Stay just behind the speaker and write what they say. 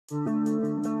You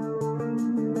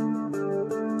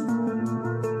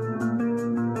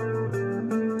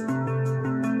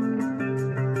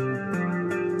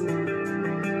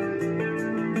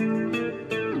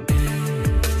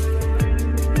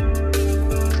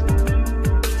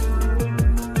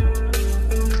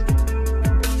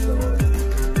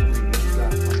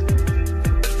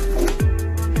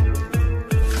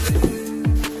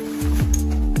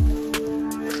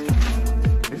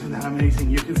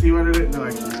can see what it is. No,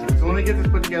 actually, so let me get this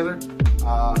put together,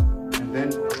 and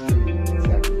then I'll show you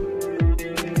exactly what it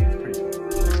is. It's pretty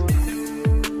cool.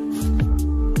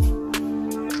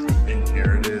 And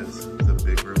here it is, the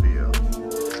big reveal.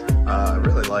 I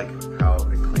really like how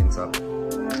it cleans up the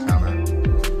counter,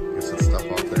 gets the stuff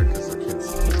off there because the kids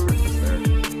is there.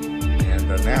 And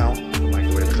now the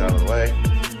microwave is out of the way.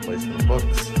 Place for the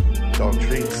books, dog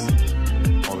treats,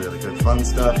 all the other good fun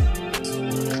stuff.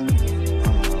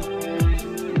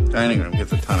 Dining room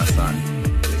gets a ton of sun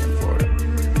in Florida.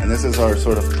 And this is our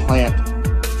sort of plant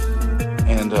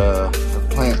and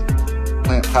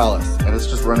plant palace, and it's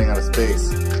just running out of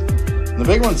space. And the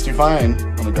big ones do fine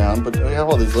on the ground, but we have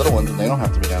all these little ones and they don't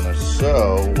have to be down there.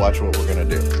 So watch what we're gonna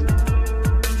do.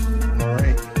 All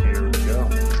right, here we go.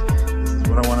 This is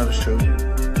what I wanted to show you.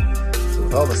 So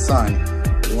with all the sun,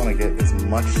 we want to get as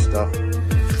much stuff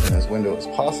in this window as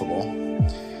possible.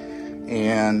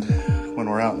 And when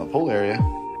we're out in the pool area,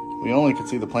 we only can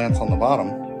see the plants on the bottom.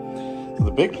 So the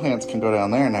big plants can go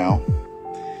down there now.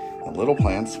 The little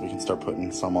plants, we can start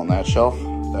putting some on that shelf,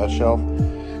 that shelf.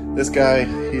 This guy,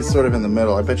 he's sort of in the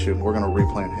middle. I bet you we're gonna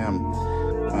replant him.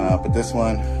 But this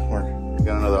one, we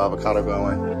got another avocado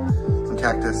going, some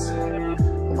cactus,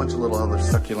 a bunch of little other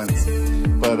succulents.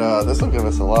 But this will give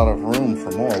us a lot of room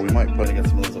for more. We might put in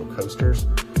some of those little coasters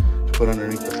to put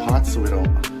underneath the pots so we don't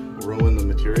ruin the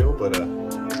material, but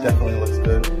definitely looks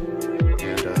good.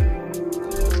 And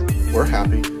we're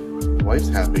happy, the wife's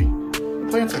happy, the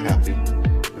plants are happy,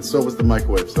 and so was the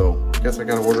microwave. So I guess I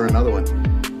gotta order another one.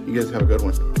 You guys have a good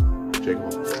one.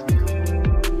 Jacob.